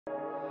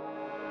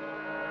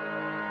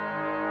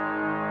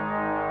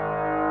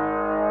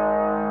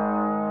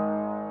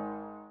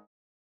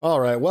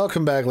Alright,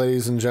 welcome back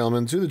ladies and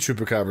gentlemen to the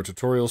Chupacabra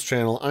Tutorials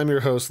channel. I'm your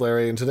host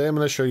Larry, and today I'm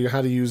going to show you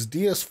how to use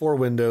DS4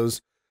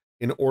 Windows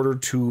in order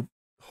to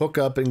hook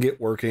up and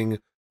get working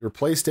your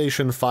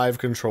PlayStation 5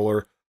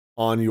 controller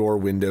on your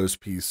Windows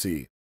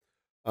PC.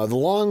 The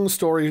long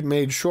story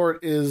made short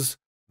is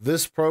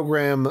this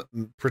program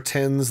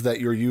pretends that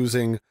you're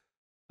using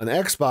an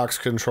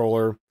Xbox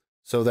controller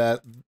so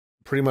that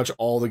pretty much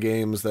all the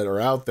games that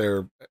are out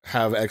there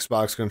have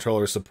Xbox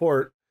controller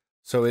support.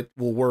 So it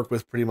will work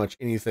with pretty much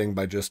anything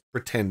by just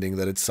pretending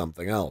that it's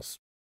something else.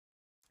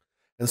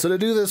 And so to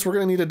do this, we're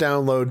going to need to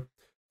download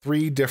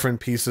 3 different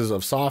pieces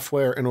of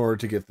software in order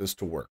to get this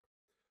to work.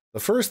 The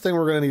first thing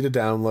we're going to need to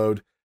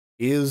download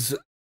is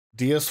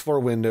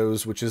DS4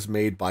 Windows, which is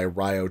made by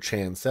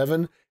Ryo-Chan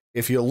 7.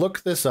 If you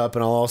look this up,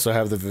 and I'll also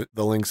have the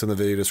links in the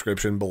video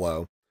description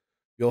below,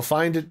 you'll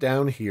find it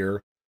down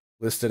here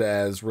listed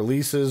as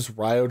Releases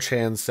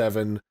Ryo-Chan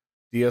 7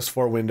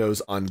 DS4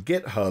 Windows on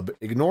GitHub.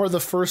 Ignore the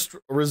first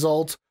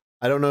result.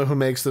 I don't know who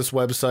makes this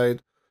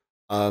website.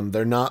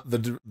 They're not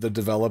the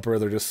developer,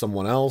 they're just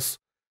someone else.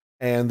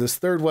 And this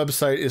third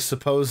website is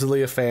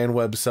supposedly a fan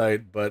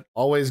website, but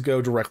always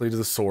go directly to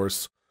the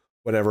source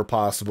whenever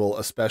possible,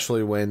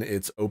 especially when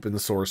it's open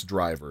source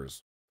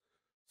drivers.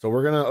 So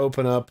we're going to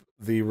open up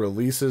the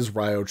Releases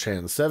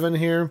Ryo-Chan 7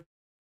 here.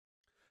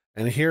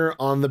 And here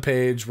on the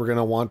page, we're going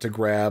to want to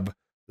grab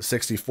the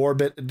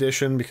 64-bit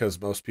edition, because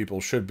most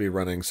people should be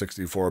running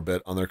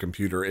 64-bit on their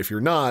computer. If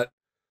you're not,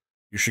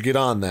 you should get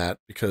on that,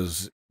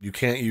 because you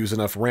can't use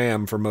enough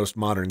RAM for most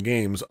modern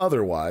games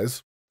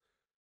otherwise.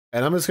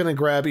 And I'm just going to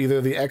grab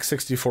either the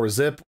x64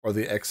 zip or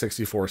the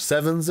x64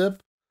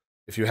 7-zip.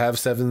 If you have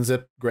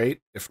 7-zip, great.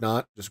 If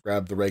not, just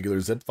grab the regular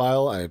zip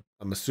file.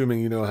 I'm assuming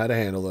you know how to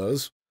handle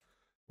those.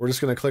 We're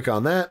just going to click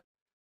on that,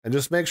 and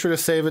just make sure to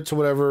save it to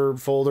whatever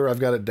folder. I've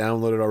got it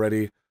downloaded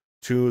already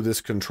to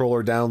this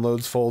controller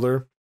downloads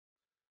folder.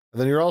 And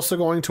then you're also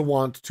going to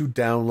want to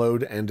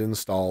download and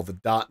install the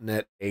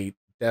 .NET 8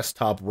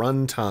 desktop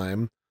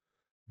runtime.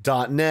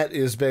 .NET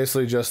is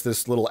basically just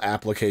this little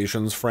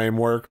applications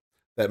framework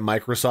that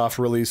Microsoft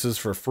releases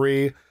for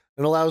free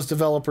and allows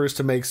developers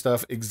to make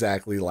stuff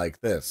exactly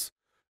like this.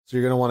 So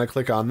you're going to want to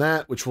click on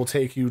that, which will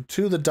take you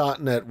to the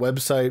 .NET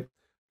website.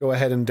 Go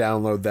ahead and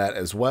download that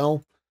as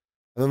well.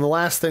 And then the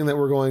last thing that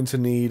we're going to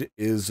need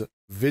is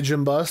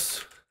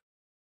Vigimbus.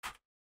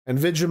 And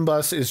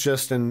Vigimbus is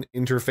just an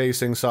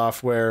interfacing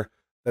software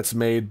that's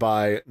made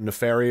by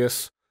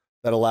Nefarious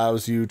that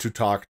allows you to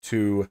talk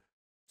to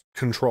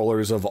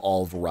controllers of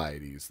all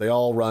varieties. They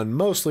all run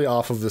mostly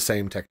off of the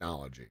same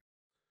technology.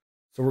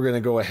 So we're going to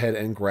go ahead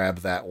and grab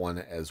that one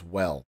as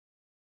well.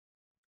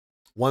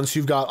 Once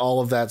you've got all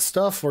of that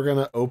stuff, we're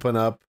going to open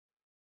up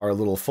our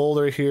little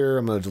folder here.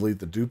 I'm going to delete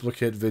the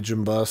duplicate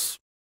Vigimbus.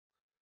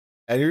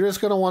 And you're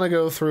just going to want to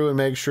go through and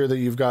make sure that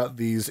you've got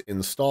these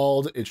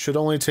installed. It should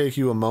only take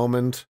you a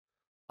moment.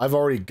 I've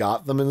already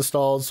got them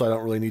installed, so I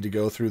don't really need to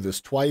go through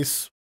this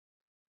twice.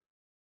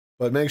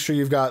 But make sure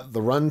you've got the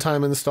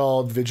runtime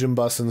installed,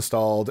 Vigimbus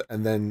installed,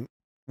 and then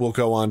we'll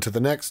go on to the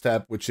next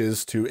step, which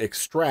is to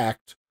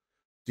extract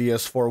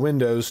DS4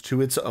 Windows to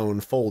its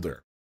own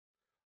folder.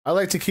 I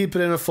like to keep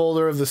it in a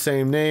folder of the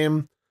same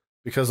name,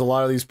 because a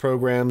lot of these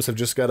programs have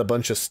just got a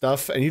bunch of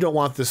stuff, and you don't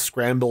want this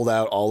scrambled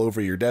out all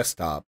over your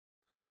desktop.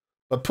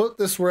 But put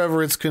this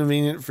wherever it's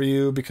convenient for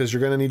you, because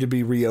you're going to need to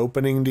be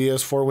reopening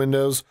DS4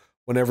 Windows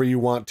whenever you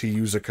want to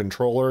use a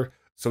controller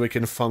so it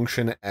can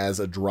function as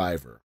a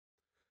driver.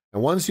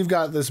 And once you've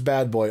got this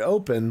bad boy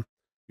open,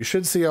 you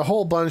should see a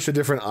whole bunch of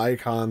different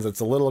icons.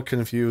 It's a little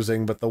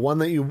confusing, but the one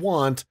that you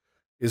want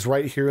is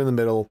right here in the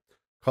middle,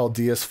 called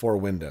DS4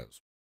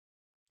 Windows.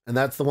 And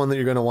that's the one that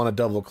you're going to want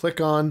to double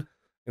click on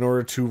in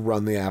order to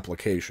run the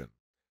application.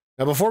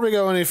 Now, before we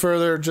go any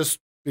further, just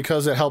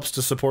because it helps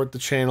to support the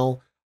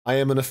channel, I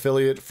am an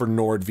affiliate for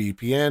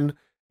NordVPN.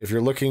 If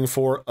you're looking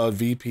for a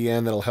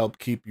VPN that'll help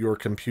keep your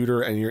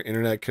computer and your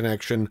internet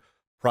connection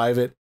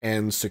private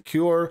and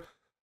secure,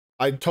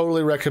 I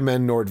totally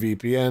recommend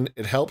NordVPN.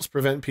 It helps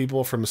prevent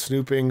people from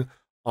snooping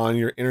on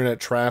your internet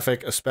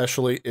traffic,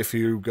 especially if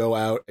you go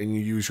out and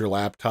you use your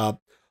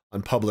laptop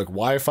on public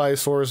Wi-Fi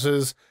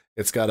sources.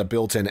 It's got a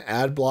built-in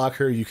ad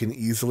blocker. You can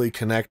easily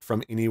connect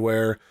from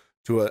anywhere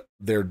to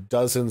their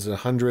dozens and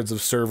hundreds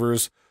of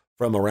servers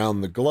from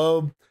around the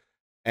globe.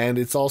 And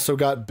it's also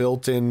got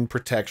built-in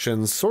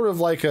protections, sort of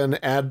like an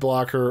ad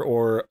blocker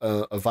or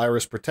a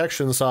virus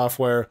protection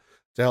software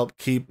to help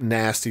keep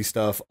nasty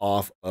stuff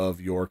off of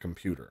your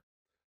computer.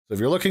 So if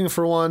you're looking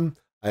for one,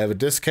 I have a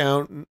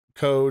discount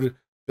code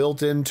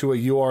built into a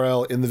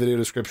URL in the video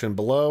description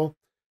below.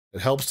 It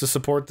helps to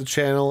support the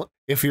channel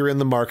if you're in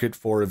the market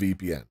for a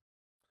VPN.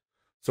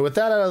 So with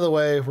that out of the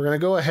way, we're going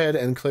to go ahead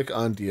and click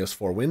on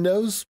DS4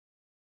 Windows.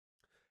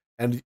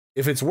 And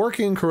if it's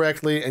working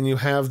correctly and you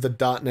have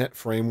the .NET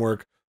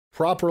framework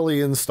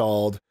properly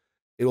installed,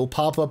 it will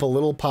pop up a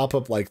little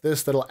pop-up like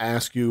this that'll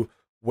ask you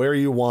where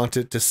you want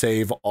it to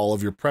save all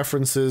of your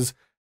preferences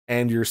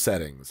and your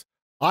settings.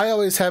 I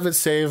always have it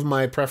save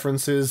my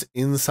preferences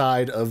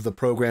inside of the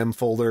program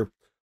folder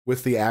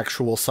with the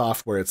actual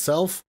software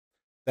itself.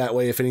 That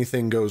way, if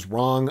anything goes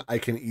wrong, I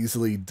can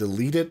easily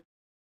delete it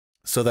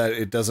so that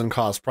it doesn't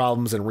cause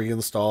problems and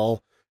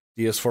reinstall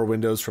DS4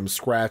 Windows from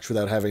scratch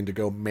without having to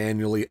go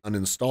manually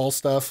uninstall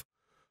stuff.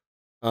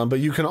 But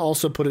you can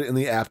also put it in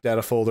the app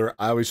data folder.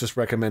 I always just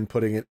recommend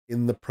putting it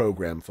in the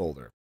program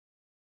folder.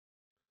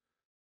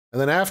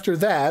 And then after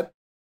that,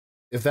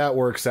 if that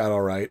works out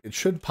all right, it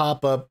should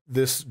pop up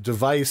this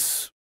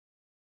device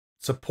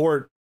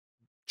support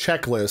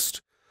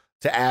checklist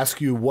to ask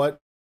you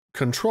what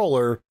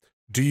controller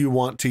do you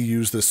want to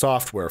use the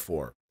software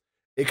for.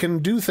 It can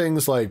do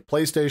things like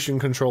PlayStation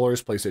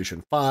controllers,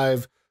 PlayStation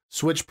 5,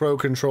 Switch Pro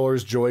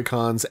controllers,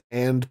 Joy-Cons,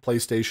 and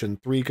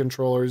PlayStation 3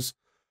 controllers.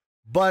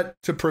 But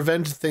to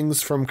prevent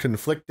things from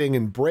conflicting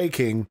and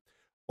breaking,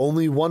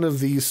 only one of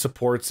these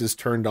supports is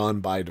turned on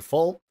by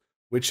default,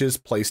 which is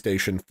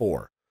PlayStation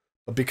 4.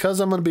 But because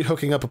I'm going to be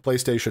hooking up a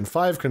PlayStation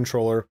 5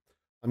 controller,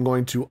 I'm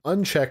going to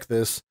uncheck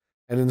this,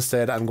 and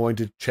instead I'm going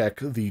to check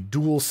the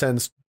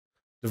DualSense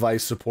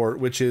device support,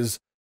 which is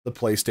the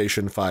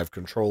PlayStation 5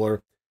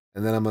 controller,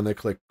 and then I'm going to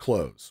click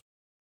Close.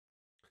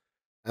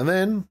 And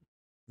then,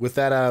 with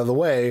that out of the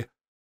way,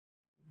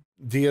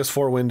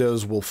 DS4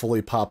 Windows will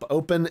fully pop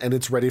open, and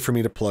it's ready for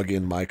me to plug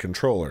in my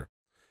controller.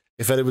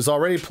 If it was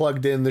already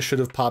plugged in, this should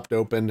have popped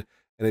open,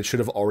 and it should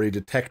have already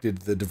detected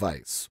the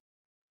device.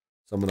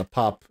 So I'm going to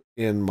pop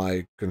in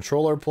my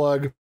controller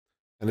plug,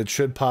 and it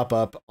should pop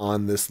up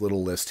on this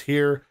little list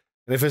here.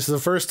 And if it's the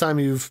first time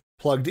you've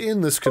plugged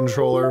in this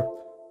controller,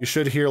 you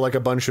should hear like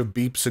a bunch of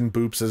beeps and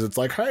boops as it's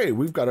like, hey,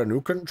 we've got a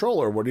new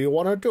controller. What do you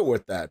want to do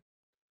with that?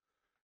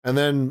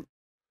 And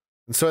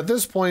so at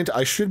this point,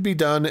 I should be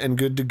done and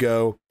good to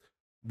go.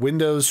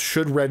 Windows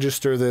should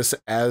register this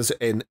as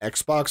an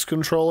Xbox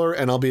controller,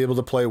 and I'll be able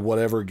to play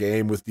whatever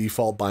game with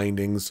default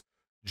bindings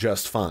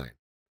just fine.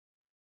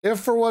 If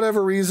for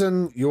whatever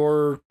reason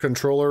your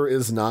controller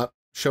is not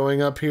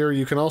showing up here,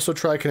 you can also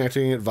try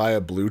connecting it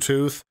via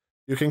Bluetooth.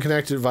 You can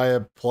connect it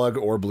via plug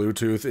or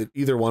Bluetooth.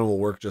 Either one will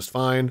work just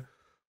fine.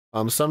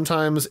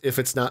 Sometimes if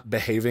it's not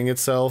behaving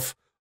itself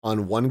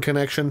on one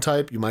connection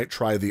type, you might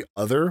try the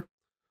other.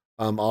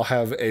 I'll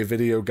have a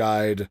video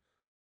guide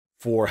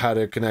for how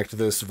to connect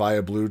this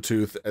via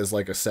Bluetooth as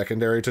like a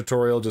secondary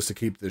tutorial just to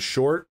keep this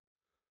short.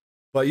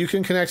 But you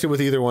can connect it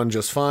with either one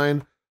just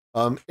fine.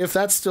 If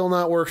that's still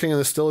not working and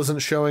this still isn't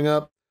showing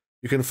up,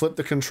 you can flip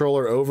the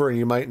controller over and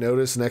you might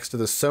notice next to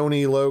the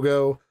Sony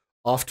logo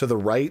off to the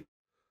right,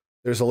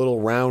 there's a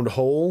little round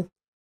hole.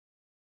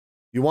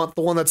 You want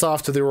the one that's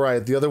off to the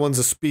right. The other one's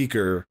a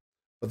speaker.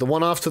 But the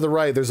one off to the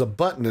right, there's a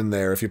button in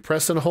there. If you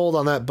press and hold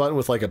on that button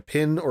with like a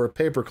pin or a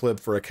paper clip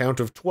for a count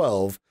of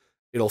 12,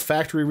 it'll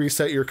factory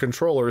reset your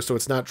controller so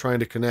it's not trying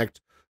to connect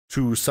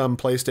to some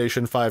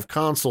PlayStation 5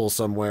 console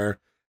somewhere,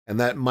 and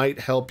that might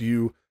help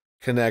you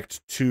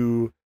connect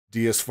to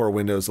DS4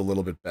 Windows a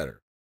little bit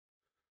better.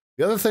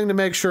 The other thing to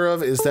make sure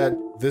of is that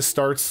this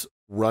starts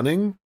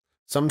running.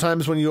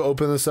 Sometimes when you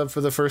open this up for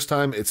the first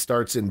time, it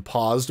starts in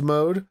paused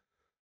mode.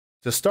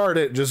 To start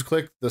it, just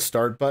click the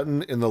start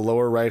button in the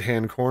lower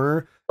right-hand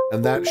corner,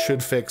 and that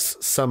should fix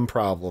some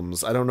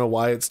problems. I don't know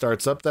why it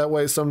starts up that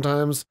way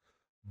sometimes,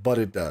 but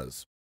it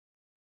does.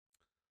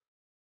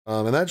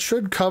 And that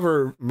should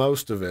cover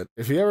most of it.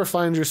 If you ever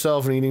find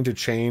yourself needing to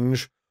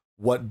change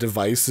what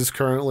device is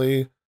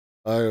currently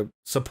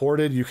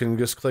supported, you can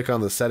just click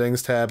on the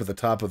Settings tab at the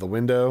top of the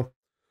window,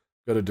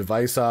 go to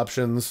Device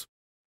Options,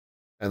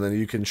 and then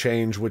you can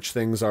change which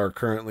things are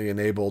currently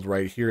enabled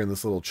right here in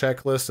this little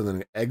checklist, and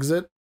then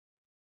exit.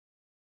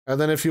 And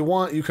then if you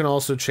want, you can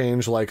also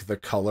change like the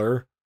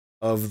color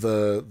of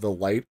the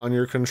light on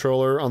your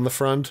controller on the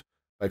front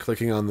by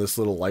clicking on this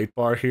little light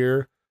bar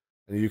here.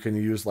 And you can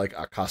use like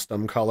a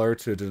custom color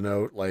to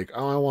denote like,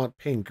 oh, I want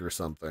pink or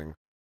something.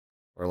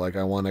 Or like,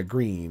 I want a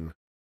green.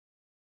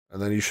 And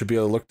then you should be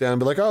able to look down and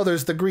be like, oh,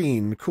 there's the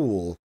green,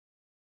 cool.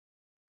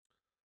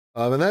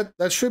 And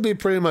that should be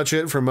pretty much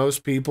it for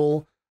most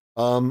people.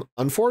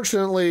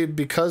 Unfortunately,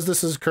 because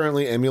this is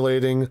currently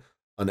emulating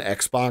an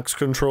Xbox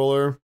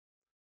controller,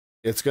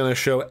 it's going to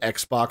show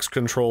Xbox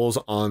controls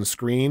on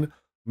screen.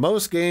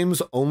 Most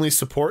games only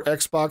support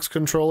Xbox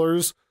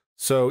controllers,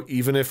 so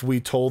even if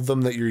we told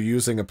them that you're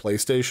using a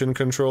PlayStation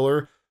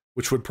controller,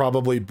 which would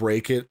probably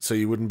break it so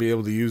you wouldn't be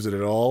able to use it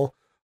at all,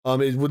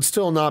 it would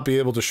still not be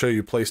able to show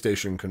you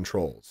PlayStation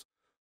controls.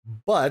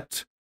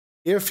 But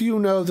if you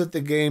know that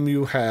the game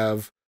you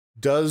have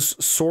does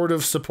sort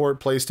of support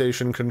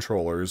PlayStation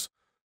controllers,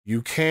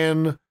 you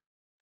can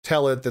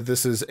tell it that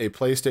this is a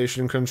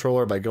PlayStation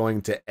controller by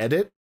going to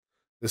Edit.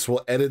 This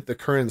will edit the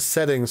current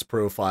settings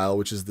profile,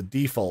 which is the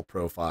default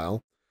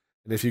profile.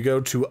 And if you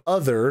go to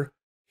Other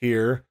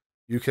here,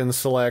 you can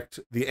select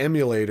the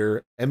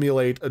emulator,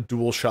 emulate a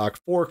DualShock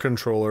 4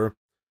 controller,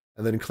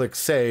 and then click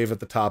Save at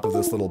the top of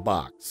this little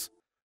box.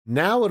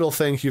 Now it'll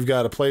think you've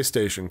got a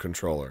PlayStation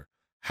controller.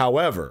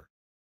 However,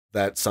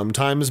 that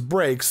sometimes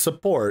breaks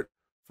support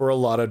for a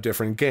lot of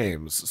different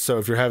games. So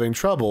if you're having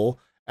trouble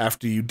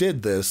after you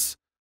did this,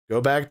 go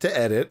back to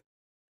Edit,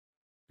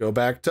 go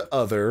back to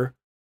Other,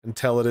 and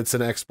tell it it's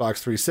an Xbox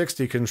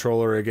 360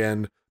 controller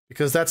again,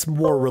 because that's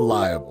more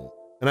reliable,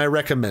 and I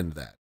recommend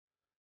that.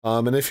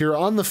 And if you're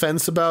on the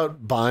fence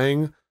about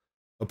buying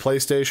a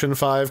PlayStation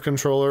 5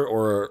 controller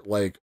or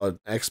like an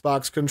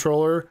Xbox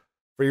controller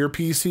for your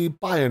PC,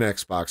 buy an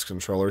Xbox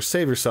controller.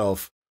 Save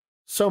yourself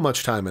so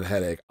much time and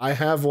headache. I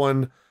have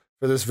one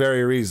for this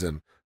very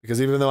reason,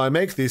 because even though I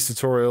make these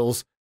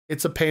tutorials,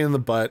 it's a pain in the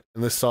butt,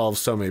 and this solves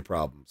so many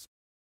problems.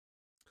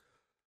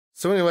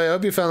 So anyway, I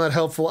hope you found that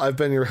helpful. I've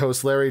been your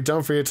host, Larry.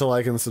 Don't forget to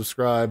like and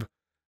subscribe,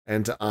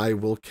 and I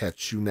will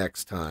catch you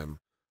next time.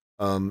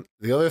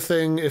 The other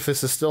thing, if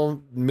this is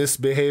still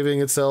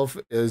misbehaving itself,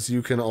 is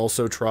you can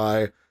also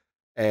try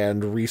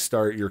and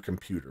restart your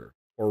computer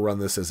or run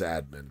this as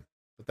admin.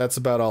 But that's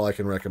about all I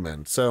can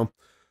recommend. So,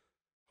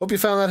 hope you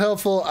found that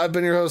helpful. I've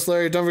been your host,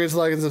 Larry. Don't forget to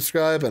like and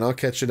subscribe, and I'll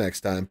catch you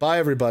next time. Bye,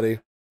 everybody,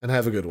 and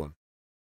have a good one.